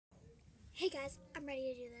Hey guys, I'm ready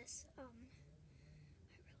to do this. I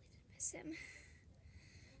really did miss him.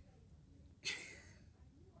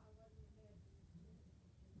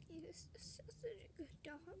 He was such a good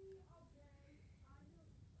dog.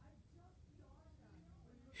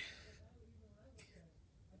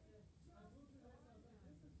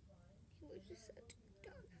 He was just such a good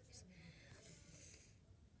dog.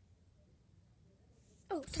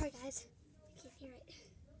 Oh, sorry guys. I can't hear it.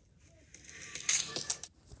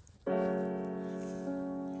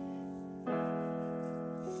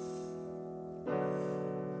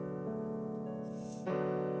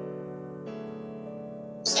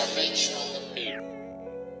 Salvation on the pier.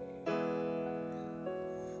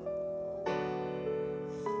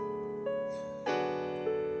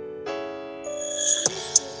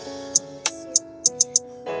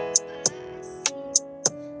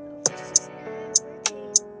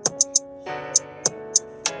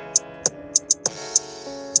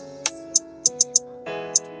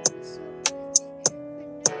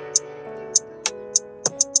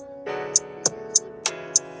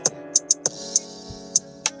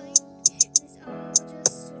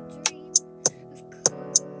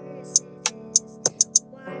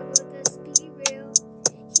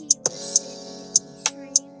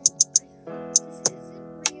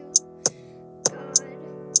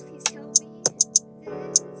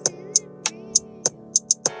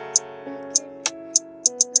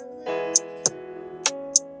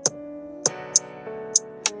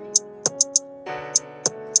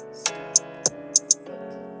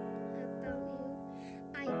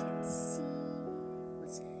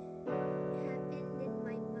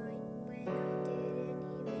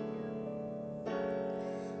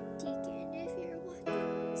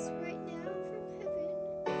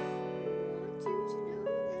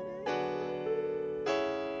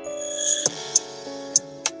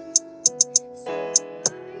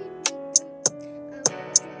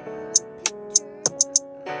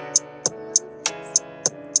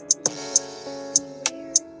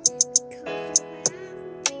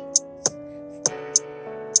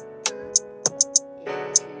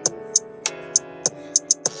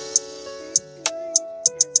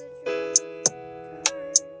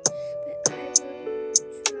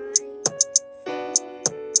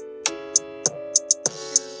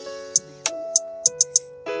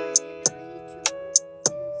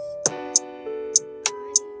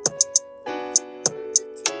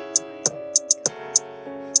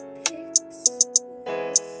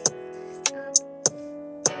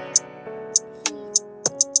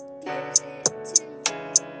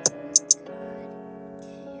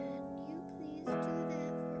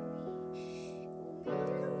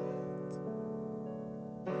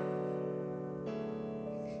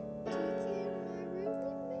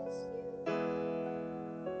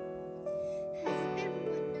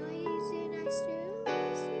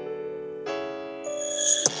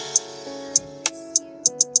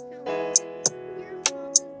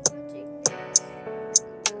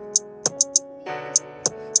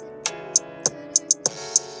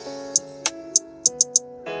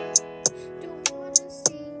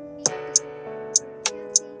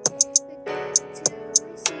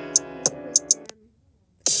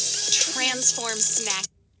 Transform snack.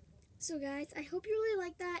 So guys, I hope you really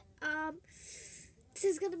like that. This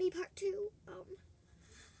is gonna be part 2. I'm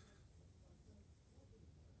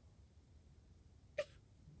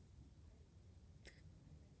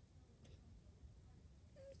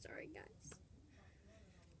sorry guys,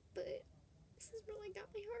 but this has really got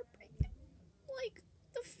my heart breaking. Like,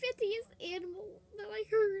 the 50th animal that I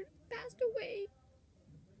heard passed away.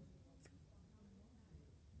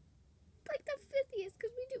 Like the 50th,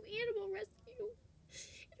 because we do animal rescue.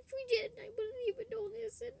 And if we didn't, I wouldn't even know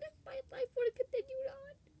this, and my life would have continued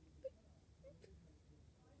on.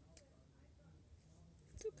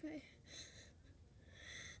 It's okay.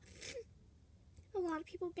 A lot of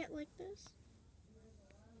people get like this.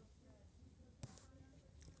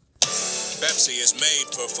 Pepsi is made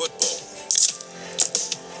for football.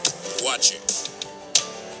 Watch it.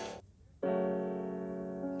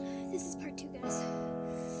 This is part 2, guys.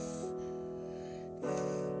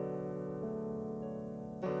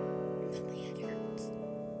 My head hurts.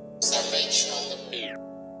 Salvation on the pier.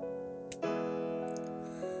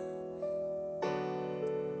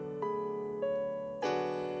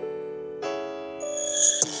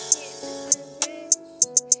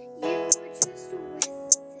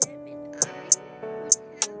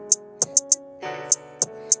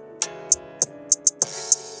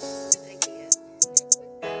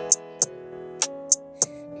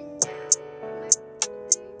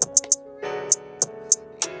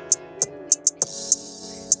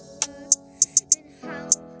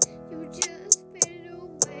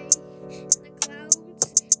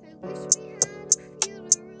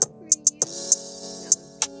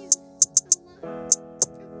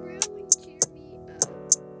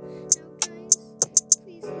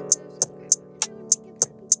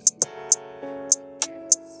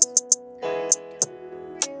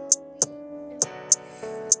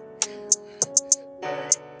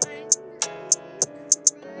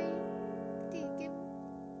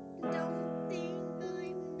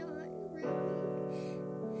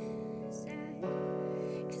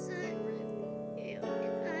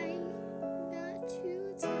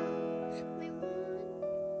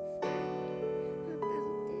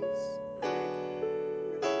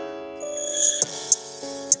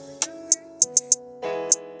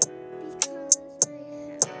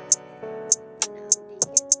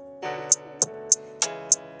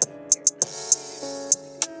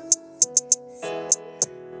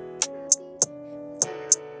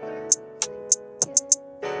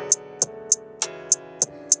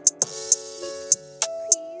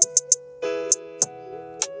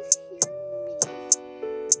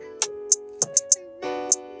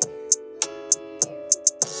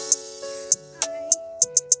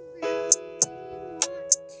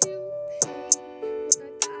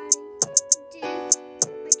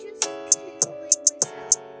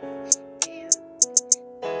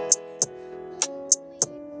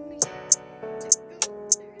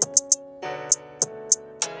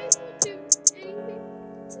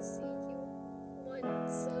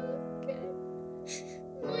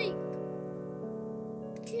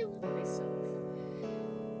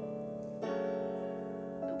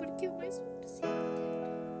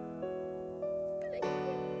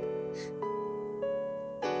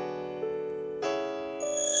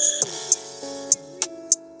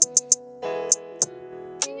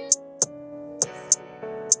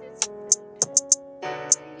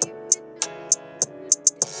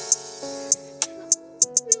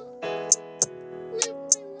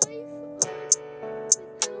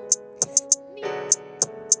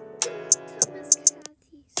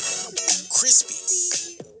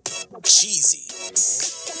 cheesy.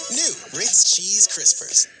 New Ritz Cheese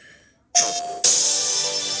Crispers.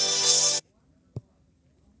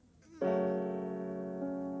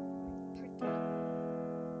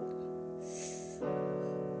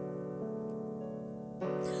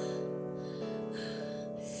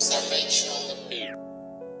 Salvation on the beat.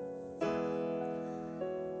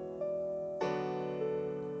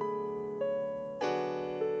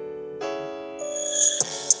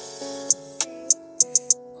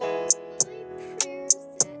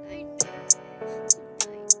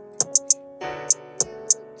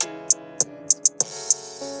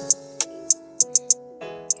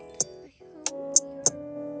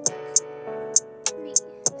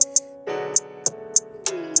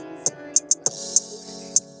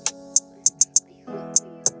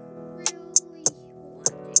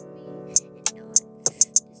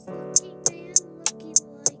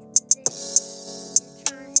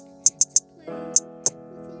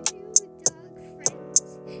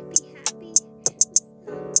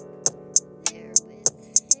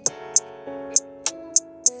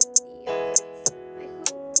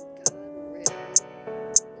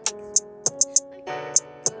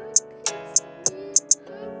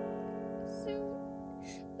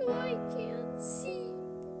 I can't see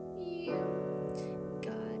you.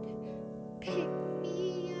 God, pick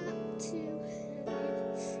me up to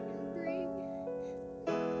heaven and bring me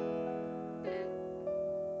back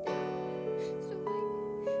down so I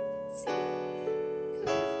can see. 'Cause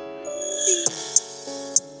I'll be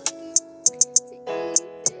lucky to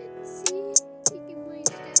even see taking my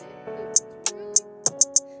step. It's really I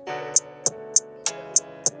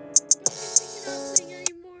cannot sing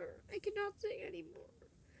anymore. I cannot sing anymore.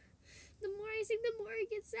 The more I sing, the more I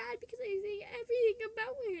get sad because I sing everything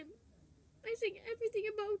about him. I sing everything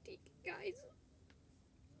about Deacon, guys.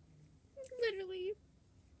 Literally.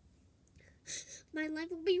 My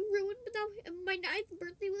life will be ruined without him. My 9th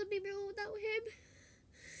birthday will be ruined without him.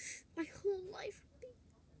 My whole life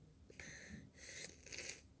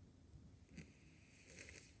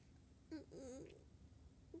will be.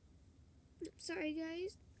 I'm sorry,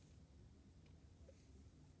 guys.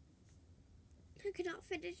 I cannot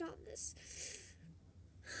finish on this.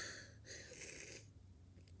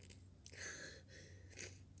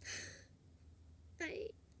 I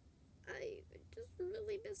just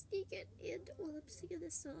really miss Deacon, and while I'm singing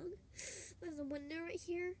this song, there's a window right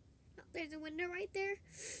here. There's a window right there,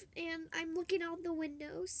 and I'm looking out the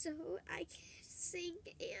window so I can sing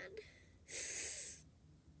and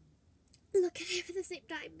look at him at the same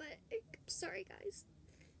time. But I'm sorry, guys.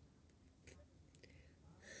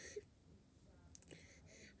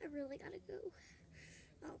 I really gotta go.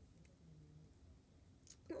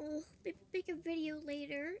 I'll make a video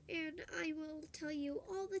later, and I will tell you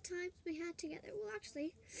all the times we had together. Well,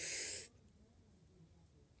 actually,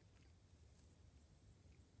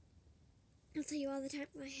 I'll tell you all the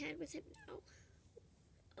times I had with him now.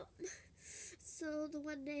 So the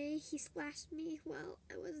one day he splashed me while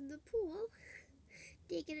I was in the pool.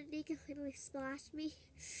 Deacon and Deacon literally splashed me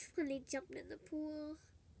when they jumped in the pool.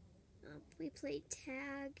 We played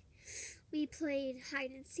tag. We played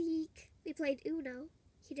hide and seek. We played Uno.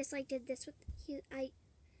 He just like did this with he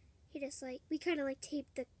just like we kind of like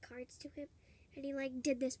taped the cards to him, and he like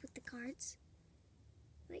did this with the cards,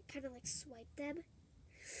 like kind of like swiped them.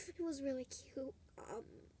 It was really cute.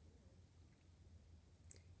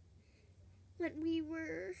 When we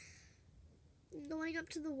were going up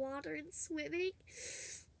to the water and swimming.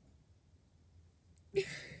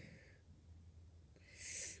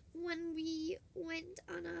 When we went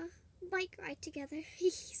on a bike ride together, he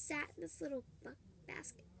sat in this little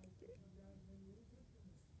basket.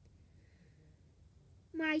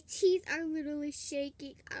 My teeth are literally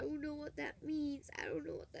shaking. I don't know what that means.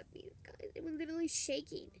 Guys. They were literally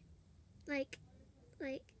shaking. Like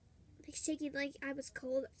shaking like I was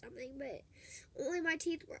cold or something, but only my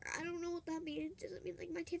teeth were. I don't know what that means. Does it mean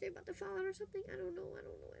like my teeth are about to fall out or something? I don't know.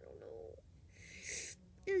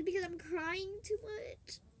 It's because I'm crying too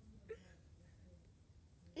much.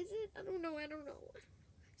 Is it? I don't know.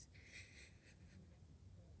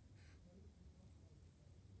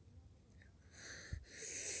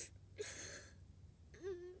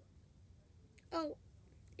 Oh,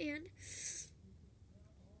 and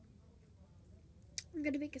I'm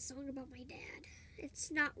gonna make a song about my dad. It's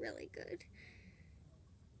not really good.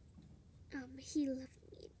 He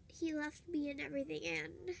left me and everything,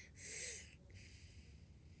 and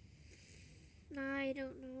I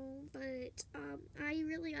don't know, but I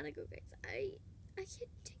really gotta go, guys. I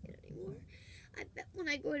can't take it anymore. I bet when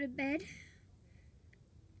I go to bed,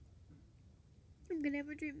 I'm gonna have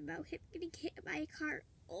a dream about him getting hit by a car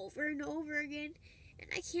over and over again,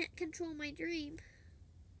 and I can't control my dream.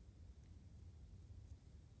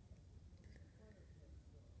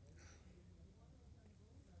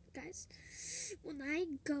 Guys, when I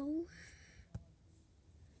go,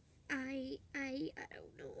 I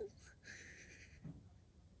don't know.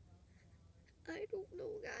 I don't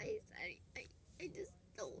know, guys. I just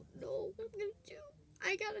don't know what I'm gonna do.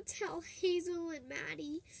 I gotta tell Hazel and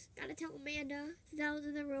Maddie. Gotta tell Amanda. Those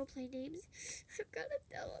are the roleplay names. I've gotta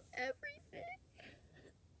tell them everything.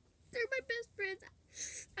 They're my best friends.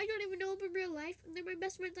 I don't even know them in real life. And they're my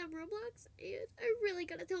best friends on Roblox. And I really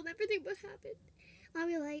gotta tell them everything what happened. I'll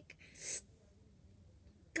be like,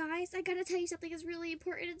 guys, I gotta tell you something that's really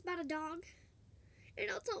important. It's about a dog. And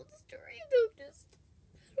I'll tell them the story. And they'll just,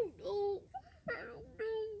 I don't know.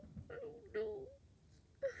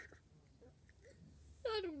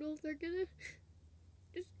 I don't know if they're gonna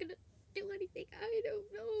do anything. I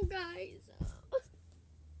don't know, guys.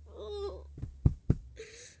 Oh.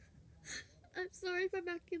 I'm sorry if I'm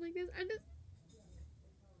acting like this.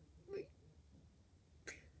 Wait.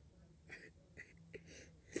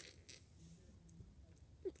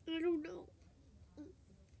 I don't know.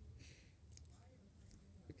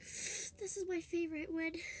 This is my favorite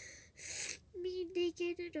when me,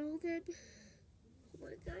 Naked, and all them.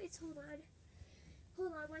 Hold on, guys. Hold on.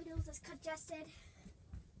 Hold on, my nose is congested.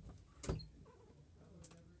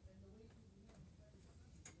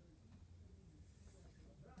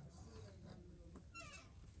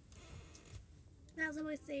 As I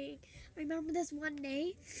was saying, I remember this one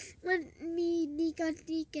day when me, Nika,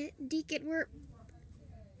 and Deacon were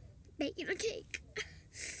baking a cake.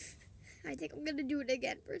 I think I'm gonna do it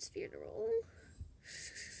again for his funeral.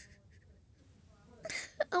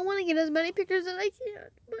 I want to get as many pictures as I can,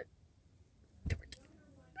 but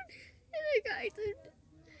guys,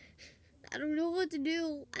 I don't know what to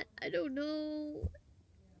do. I don't know.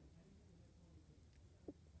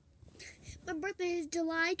 My birthday is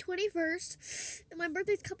July 21st, and my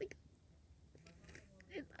birthday's coming up.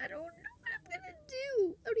 And I don't know what I'm gonna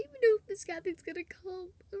do. I don't even know if this Kathy's gonna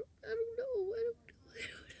come. I don't know.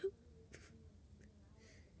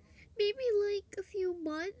 Maybe like a few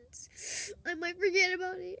months, I might forget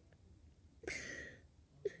about it.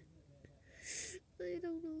 I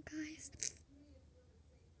don't know, guys.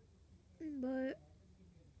 But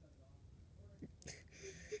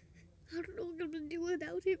I don't know what I'm gonna do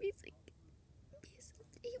without him.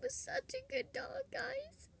 He was such a good dog,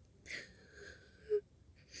 guys.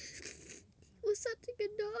 He was such a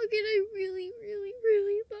good dog, and I really, really,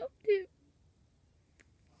 really loved him.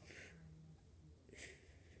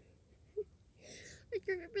 I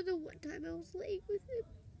can remember the one time I was laying with him.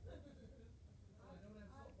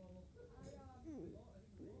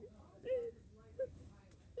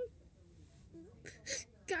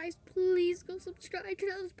 Guys, please go subscribe,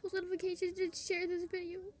 turn on those post notifications, and share this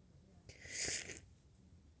video.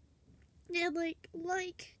 And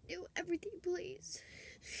do everything, please.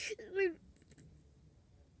 It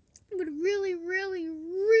would really, really,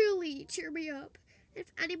 really cheer me up.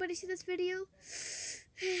 If anybody sees this video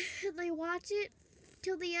and they watch it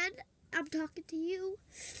till the end, I'm talking to you.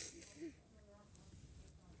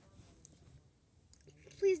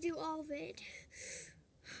 Please do all of it.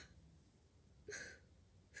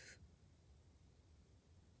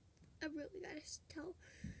 I really gotta tell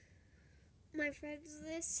my friends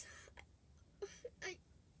this. I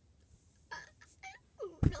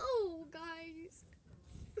don't know, guys.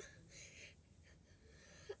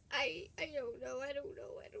 I don't know. I don't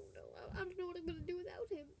know what I'm gonna do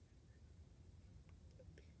without him.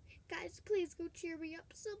 Guys, please go cheer me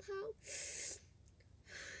up somehow.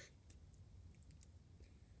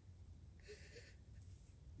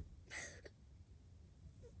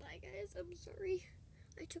 Bye, guys. I'm sorry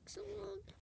I took so long.